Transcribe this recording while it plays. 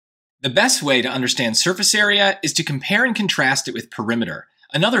The best way to understand surface area is to compare and contrast it with perimeter,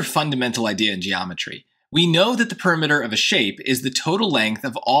 another fundamental idea in geometry. We know that the perimeter of a shape is the total length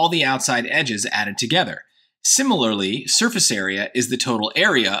of all the outside edges added together. Similarly, surface area is the total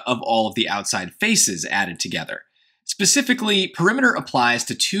area of all of the outside faces added together. Specifically, perimeter applies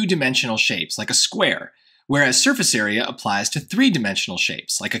to two-dimensional shapes, like a square, whereas surface area applies to three-dimensional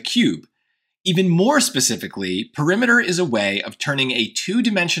shapes, like a cube. Even more specifically, perimeter is a way of turning a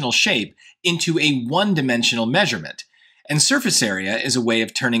two-dimensional shape into a one-dimensional measurement, and surface area is a way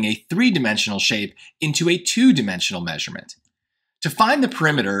of turning a three-dimensional shape into a two-dimensional measurement. To find the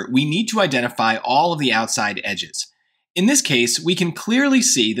perimeter, we need to identify all of the outside edges. In this case, we can clearly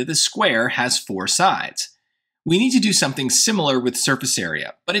see that the square has four sides. We need to do something similar with surface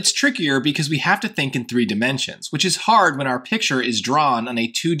area, but it's trickier because we have to think in three dimensions, which is hard when our picture is drawn on a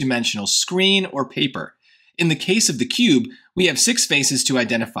two-dimensional screen or paper. In the case of the cube, we have 6 faces to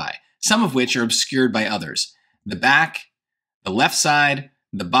identify, some of which are obscured by others: the back, the left side,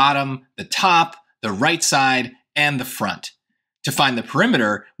 the bottom, the top, the right side, and the front. To find the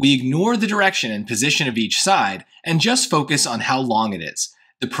perimeter, we ignore the direction and position of each side and just focus on how long it is.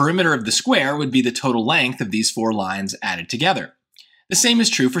 The perimeter of the square would be the total length of these 4 lines added together. The same is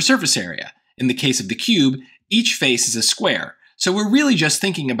true for surface area. In the case of the cube, each face is a square, so we're really just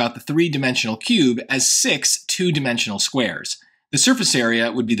thinking about the three-dimensional cube as 6 two-dimensional squares. The surface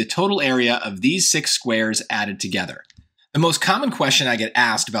area would be the total area of these 6 squares added together. The most common question I get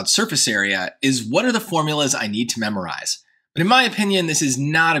asked about surface area is, what are the formulas I need to memorize? But in my opinion, this is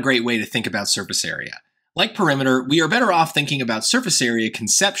not a great way to think about surface area. Like perimeter, we are better off thinking about surface area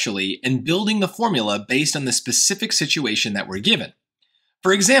conceptually and building the formula based on the specific situation that we're given.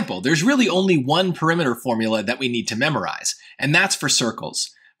 For example, there's really only one perimeter formula that we need to memorize, and that's for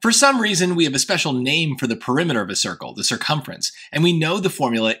circles. For some reason, we have a special name for the perimeter of a circle, the circumference, and we know the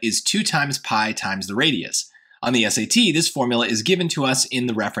formula is 2 times pi times the radius. On the SAT, this formula is given to us in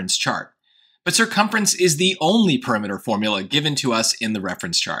the reference chart. But circumference is the only perimeter formula given to us in the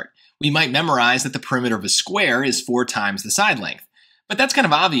reference chart. We might memorize that the perimeter of a square is 4 times the side length, but that's kind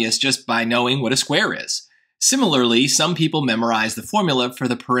of obvious just by knowing what a square is. Similarly, some people memorize the formula for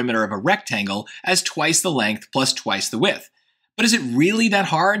the perimeter of a rectangle as twice the length plus twice the width. But is it really that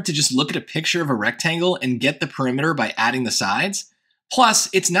hard to just look at a picture of a rectangle and get the perimeter by adding the sides? Plus,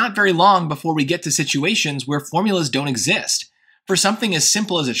 it's not very long before we get to situations where formulas don't exist. For something as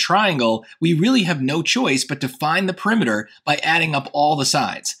simple as a triangle, we really have no choice but to find the perimeter by adding up all the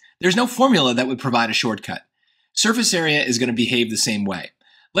sides. There's no formula that would provide a shortcut. Surface area is going to behave the same way.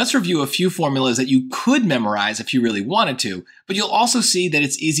 Let's review a few formulas that you could memorize if you really wanted to, but you'll also see that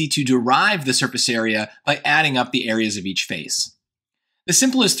it's easy to derive the surface area by adding up the areas of each face. The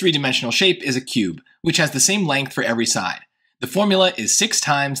simplest three-dimensional shape is a cube, which has the same length for every side. The formula is 6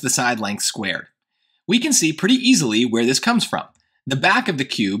 times the side length squared. We can see pretty easily where this comes from. The back of the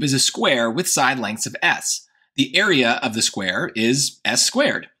cube is a square with side lengths of s. The area of the square is s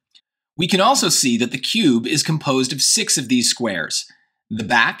squared. We can also see that the cube is composed of 6 of these squares: the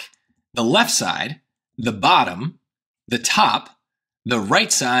back, the left side, the bottom, the top, the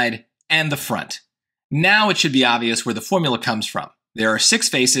right side, and the front. Now it should be obvious where the formula comes from. There are 6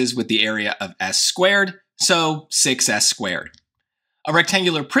 faces with the area of s squared, so 6s squared. A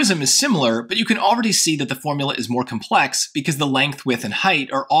rectangular prism is similar, but you can already see that the formula is more complex because the length, width, and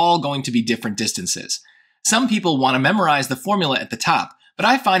height are all going to be different distances. Some people want to memorize the formula at the top, but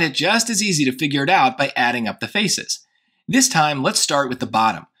I find it just as easy to figure it out by adding up the faces. This time, let's start with the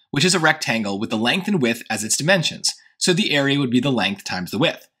bottom, which is a rectangle with the length and width as its dimensions, so the area would be the length times the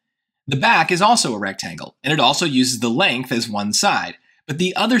width. The back is also a rectangle, and it also uses the length as one side, but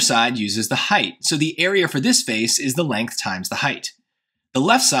the other side uses the height, so the area for this face is the length times the height. The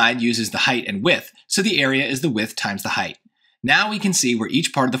left side uses the height and width, so the area is the width times the height. Now we can see where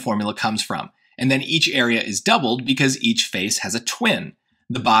each part of the formula comes from, and then each area is doubled because each face has a twin: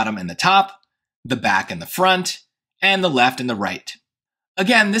 the bottom and the top, the back and the front, and the left and the right.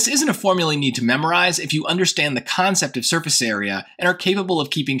 Again, this isn't a formula you need to memorize if you understand the concept of surface area and are capable of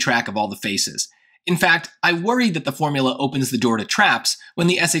keeping track of all the faces. In fact, I worry that the formula opens the door to traps when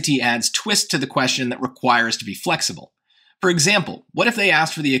the SAT adds twists to the question that require us to be flexible. For example, what if they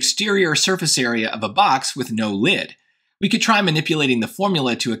asked for the exterior surface area of a box with no lid? We could try manipulating the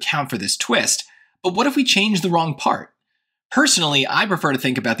formula to account for this twist, but what if we change the wrong part? Personally, I prefer to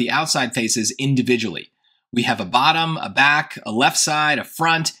think about the outside faces individually. We have a bottom, a back, a left side, a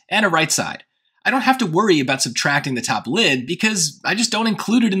front, and a right side. I don't have to worry about subtracting the top lid because I just don't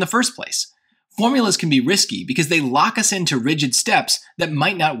include it in the first place. Formulas can be risky because they lock us into rigid steps that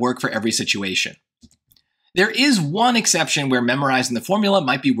might not work for every situation. There is one exception where memorizing the formula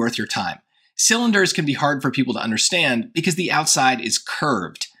might be worth your time. Cylinders can be hard for people to understand because the outside is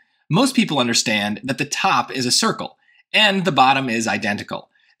curved. Most people understand that the top is a circle, and the bottom is identical.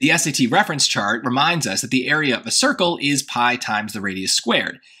 The SAT reference chart reminds us that the area of a circle is pi times the radius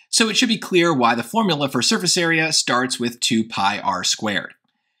squared, so it should be clear why the formula for surface area starts with 2 pi r squared.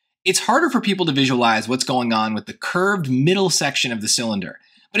 It's harder for people to visualize what's going on with the curved middle section of the cylinder,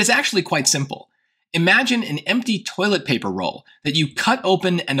 but it's actually quite simple. Imagine an empty toilet paper roll that you cut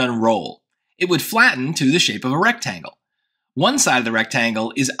open and unroll. It would flatten to the shape of a rectangle. One side of the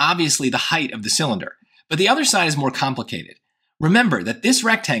rectangle is obviously the height of the cylinder, but the other side is more complicated. Remember that this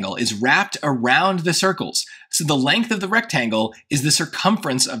rectangle is wrapped around the circles, so the length of the rectangle is the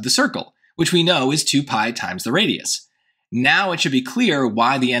circumference of the circle, which we know is 2 pi times the radius. Now it should be clear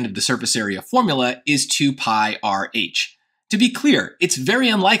why the end of the surface area formula is 2 pi RH. To be clear, it's very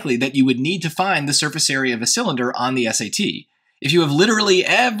unlikely that you would need to find the surface area of a cylinder on the SAT. If you have literally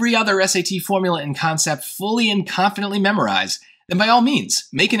every other SAT formula and concept fully and confidently memorized, then by all means,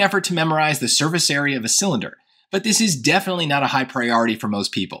 make an effort to memorize the surface area of a cylinder, but this is definitely not a high priority for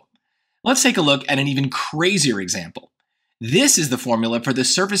most people. Let's take a look at an even crazier example. This is the formula for the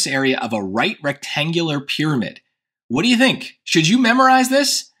surface area of a right rectangular pyramid. What do you think? Should you memorize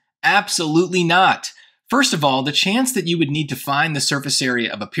this? Absolutely not. First of all, the chance that you would need to find the surface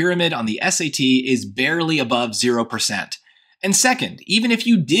area of a pyramid on the SAT is barely above 0%. And second, even if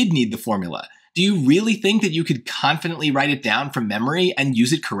you did need the formula, do you really think that you could confidently write it down from memory and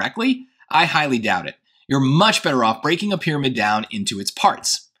use it correctly? I highly doubt it. You're much better off breaking a pyramid down into its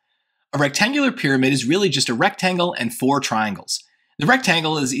parts. A rectangular pyramid is really just a rectangle and 4 triangles. The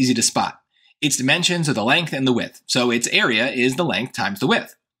rectangle is easy to spot. Its dimensions are the length and the width, so its area is the length times the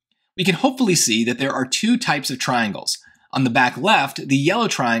width. We can hopefully see that there are 2 types of triangles. On the back left, the yellow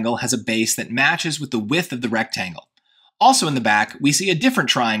triangle has a base that matches with the width of the rectangle. Also in the back, we see a different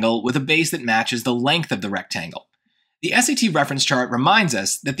triangle with a base that matches the length of the rectangle. The SAT reference chart reminds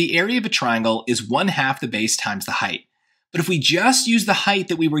us that the area of a triangle is 1/2 the base times the height. But if we just use the height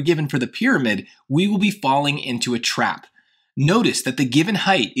that we were given for the pyramid, we will be falling into a trap. Notice that the given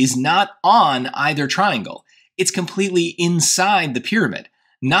height is not on either triangle. It's completely inside the pyramid,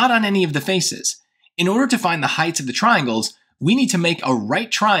 not on any of the faces. In order to find the heights of the triangles, we need to make a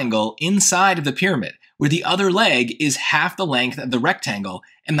right triangle inside of the pyramid, where the other leg is half the length of the rectangle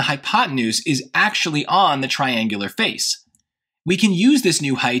and the hypotenuse is actually on the triangular face. We can use this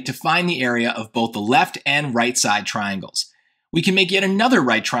new height to find the area of both the left and right side triangles. We can make yet another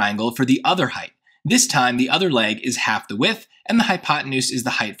right triangle for the other height. This time, the other leg is half the width, and the hypotenuse is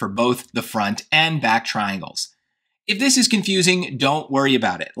the height for both the front and back triangles. If this is confusing, don't worry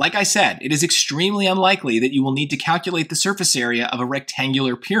about it. Like I said, it is extremely unlikely that you will need to calculate the surface area of a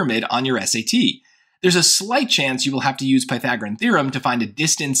rectangular pyramid on your SAT. There's a slight chance you will have to use Pythagorean theorem to find a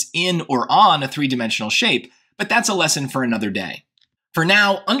distance in or on a 3-dimensional shape, but that's a lesson for another day. For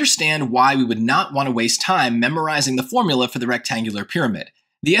now, understand why we would not want to waste time memorizing the formula for the rectangular pyramid.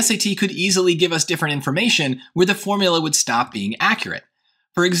 The SAT could easily give us different information where the formula would stop being accurate.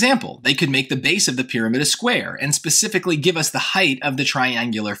 For example, they could make the base of the pyramid a square and specifically give us the height of the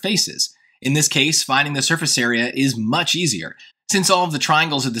triangular faces. In this case, finding the surface area is much easier. Since all of the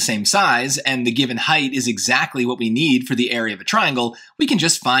triangles are the same size and the given height is exactly what we need for the area of a triangle, we can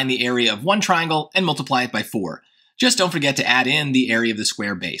just find the area of one triangle and multiply it by 4. Just don't forget to add in the area of the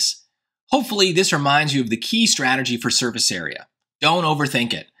square base. Hopefully, this reminds you of the key strategy for surface area. Don't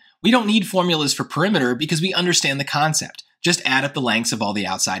overthink it. We don't need formulas for perimeter because we understand the concept. Just add up the lengths of all the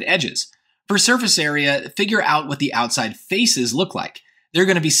outside edges. For surface area, figure out what the outside faces look like. They're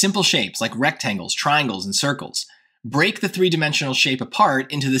going to be simple shapes like rectangles, triangles, and circles. Break the 3-dimensional shape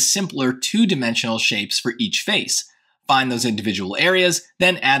apart into the simpler 2-dimensional shapes for each face. Find those individual areas,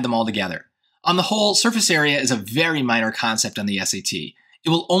 then add them all together. On the whole, surface area is a very minor concept on the SAT. It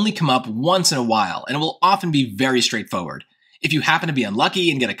will only come up once in a while, and it will often be very straightforward. If you happen to be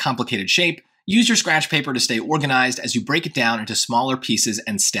unlucky and get a complicated shape, use your scratch paper to stay organized as you break it down into smaller pieces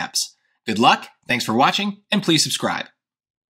and steps. Good luck, thanks for watching, and please subscribe.